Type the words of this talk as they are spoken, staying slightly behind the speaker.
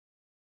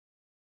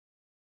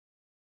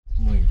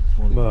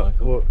Morning, But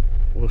Michael.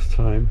 what's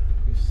time?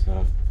 It's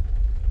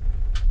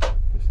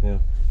now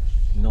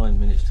 9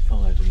 minutes to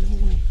 5 in the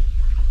morning.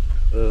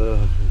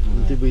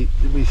 Did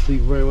we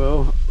sleep very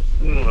well?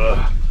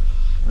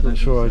 Not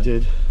sure I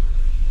did.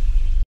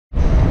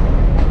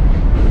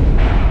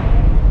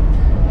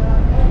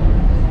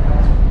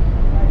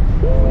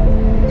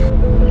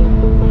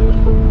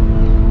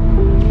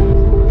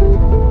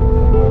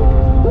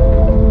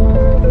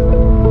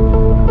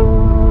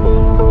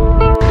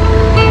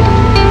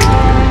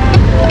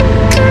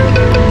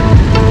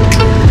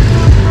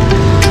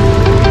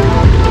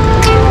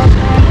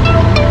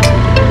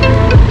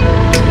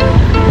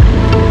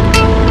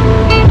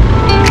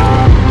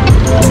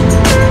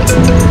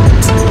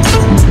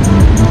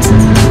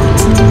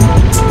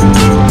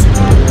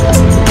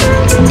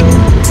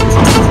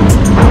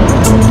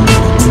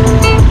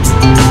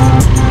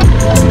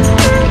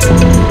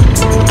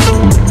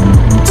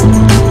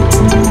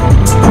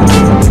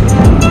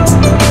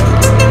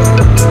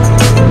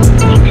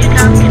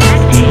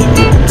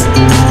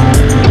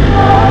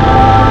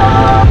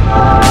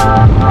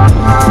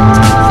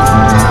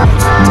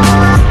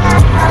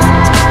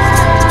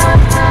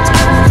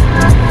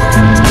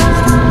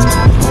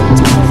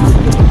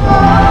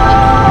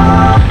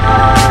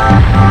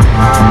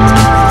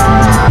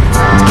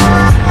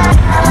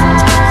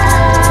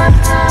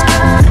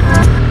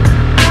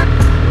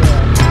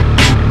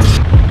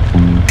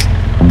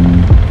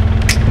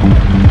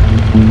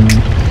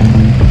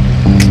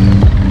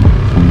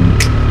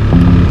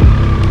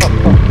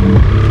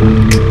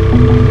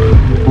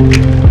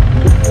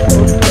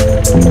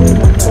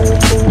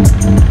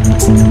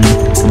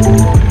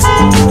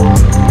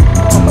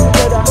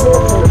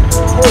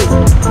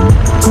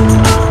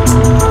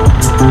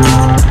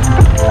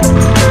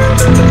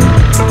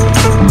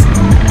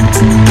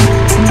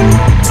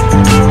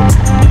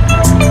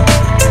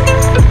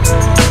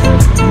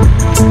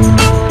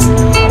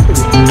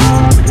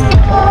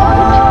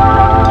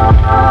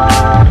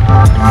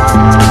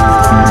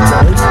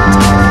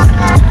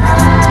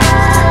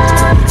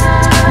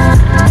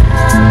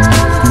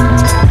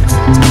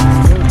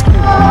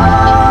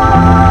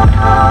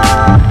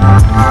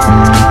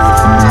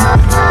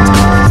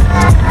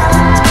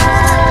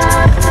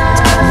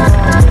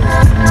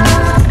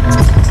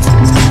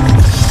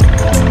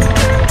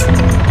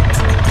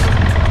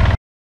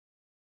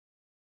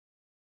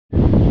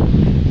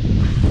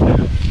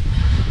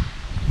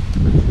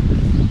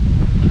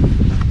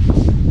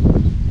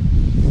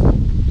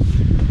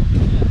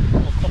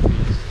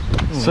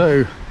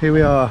 So here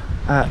we are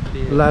at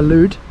La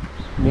Lude.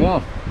 We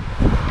are.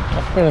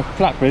 I've been a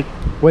flatbread.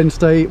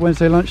 Wednesday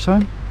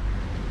lunchtime.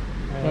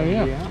 Oh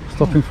yeah.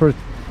 Stopping for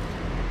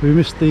we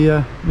missed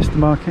the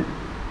market.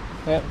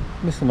 Yep,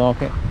 missed the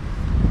market.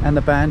 And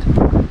the band.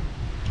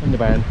 And the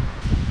band.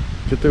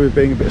 Could do with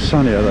being a bit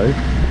sunnier though.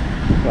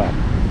 Right.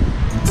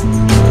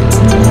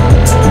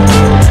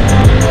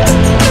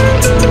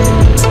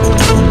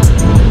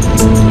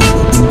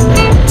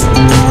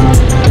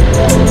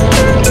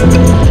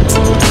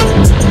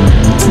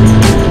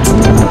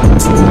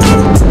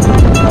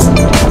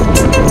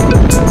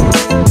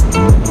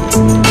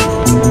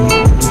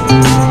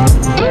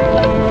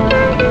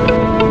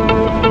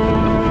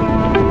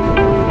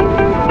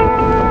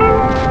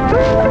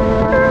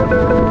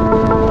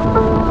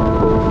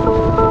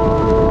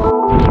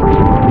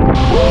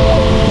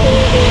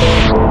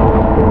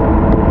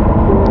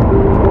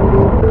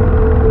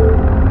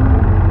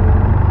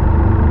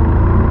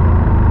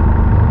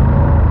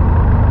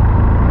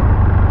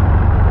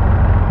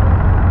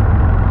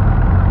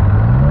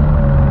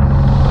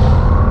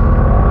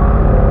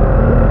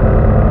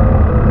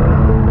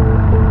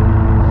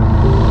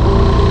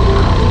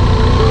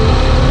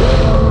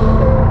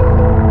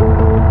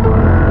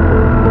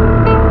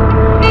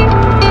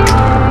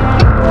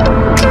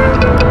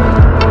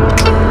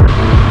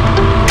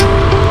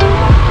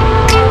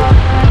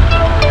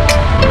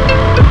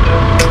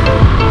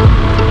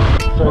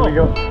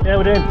 Yeah,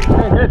 we're doing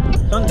good.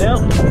 Sun's out,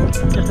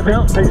 just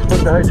about. Pete's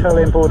booked a hotel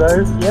in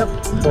Bordeaux. Yep.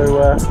 So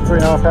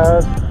 3.5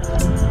 hours.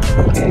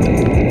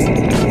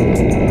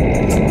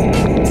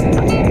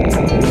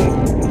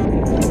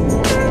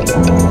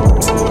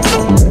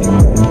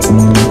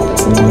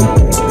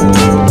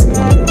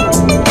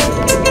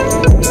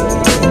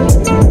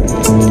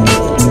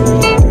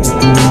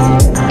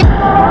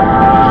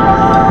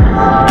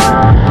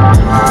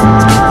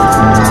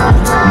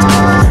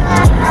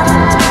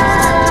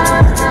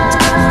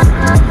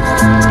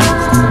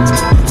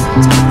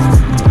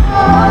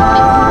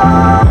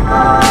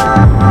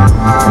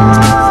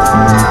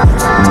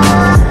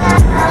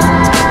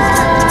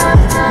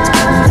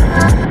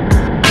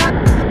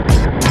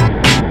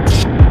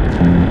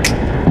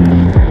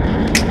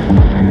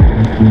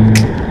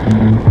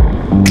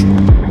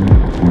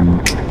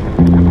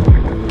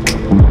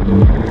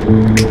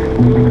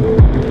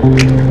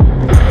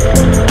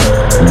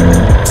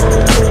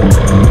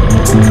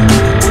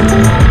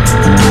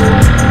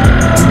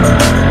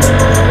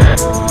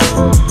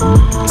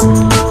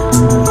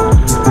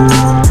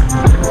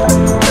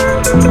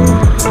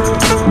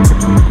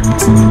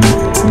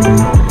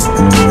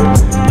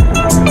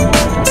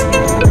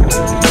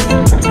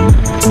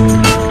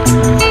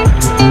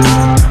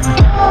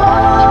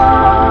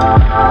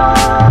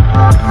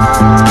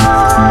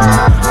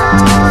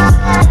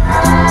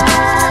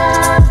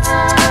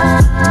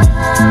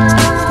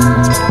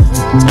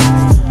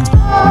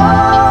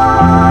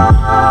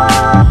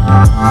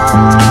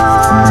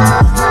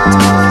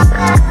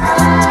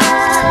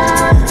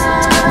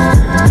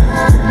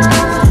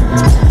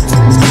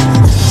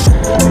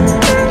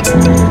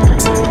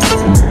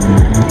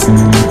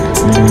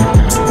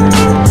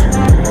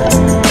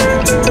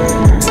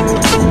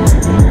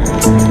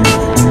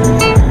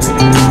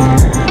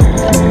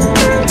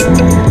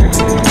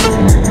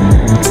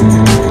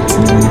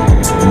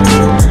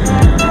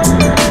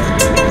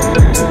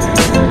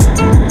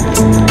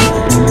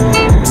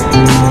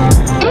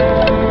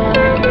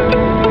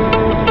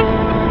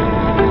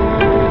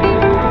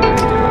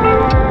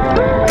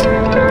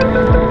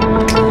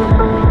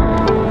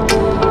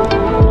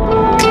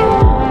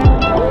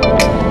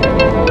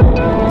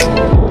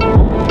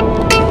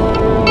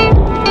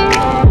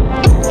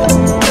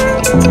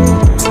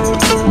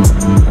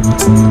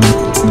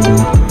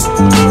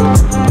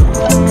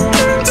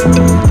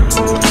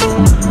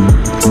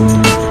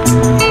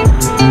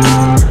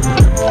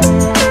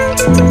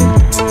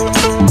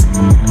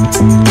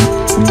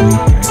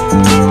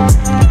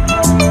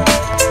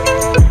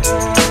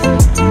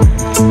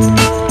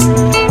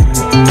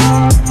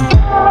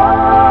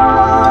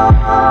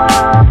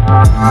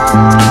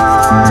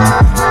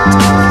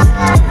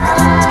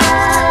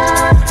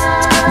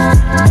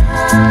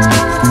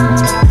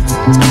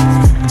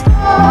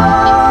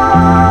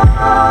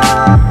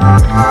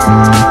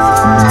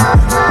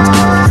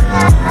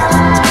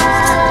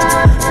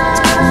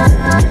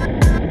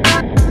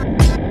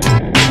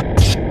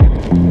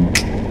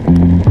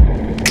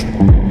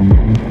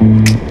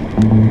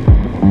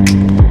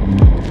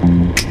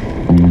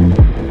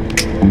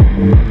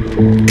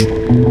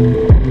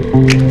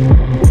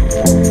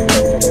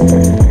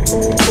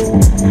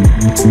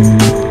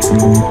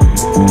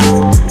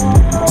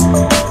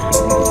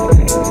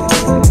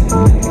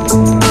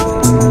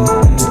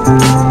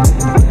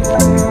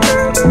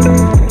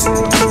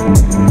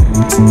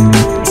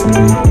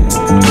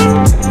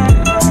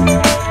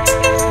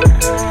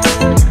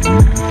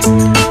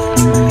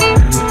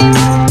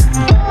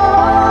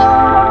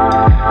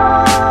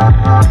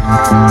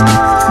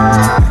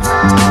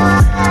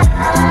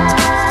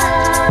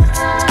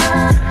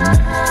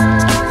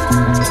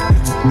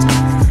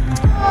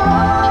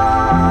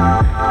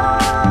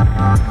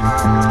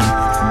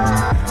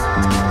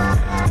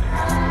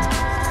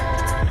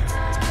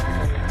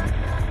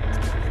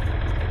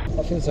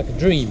 That feels like a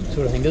dream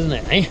sort of thing, doesn't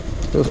it, eh?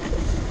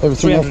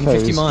 Everything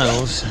 350 echoes,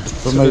 miles.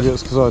 but maybe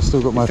it's because I've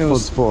still got my pod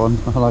spot on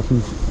and I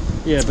can.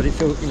 Yeah, but it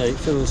feels, you know, it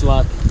feels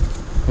like.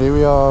 Here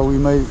we are. We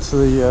made it to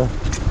the.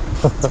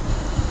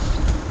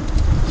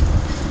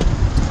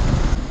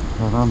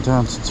 And I'm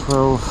down to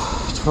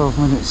 12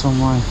 minutes on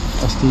my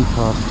SD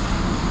card.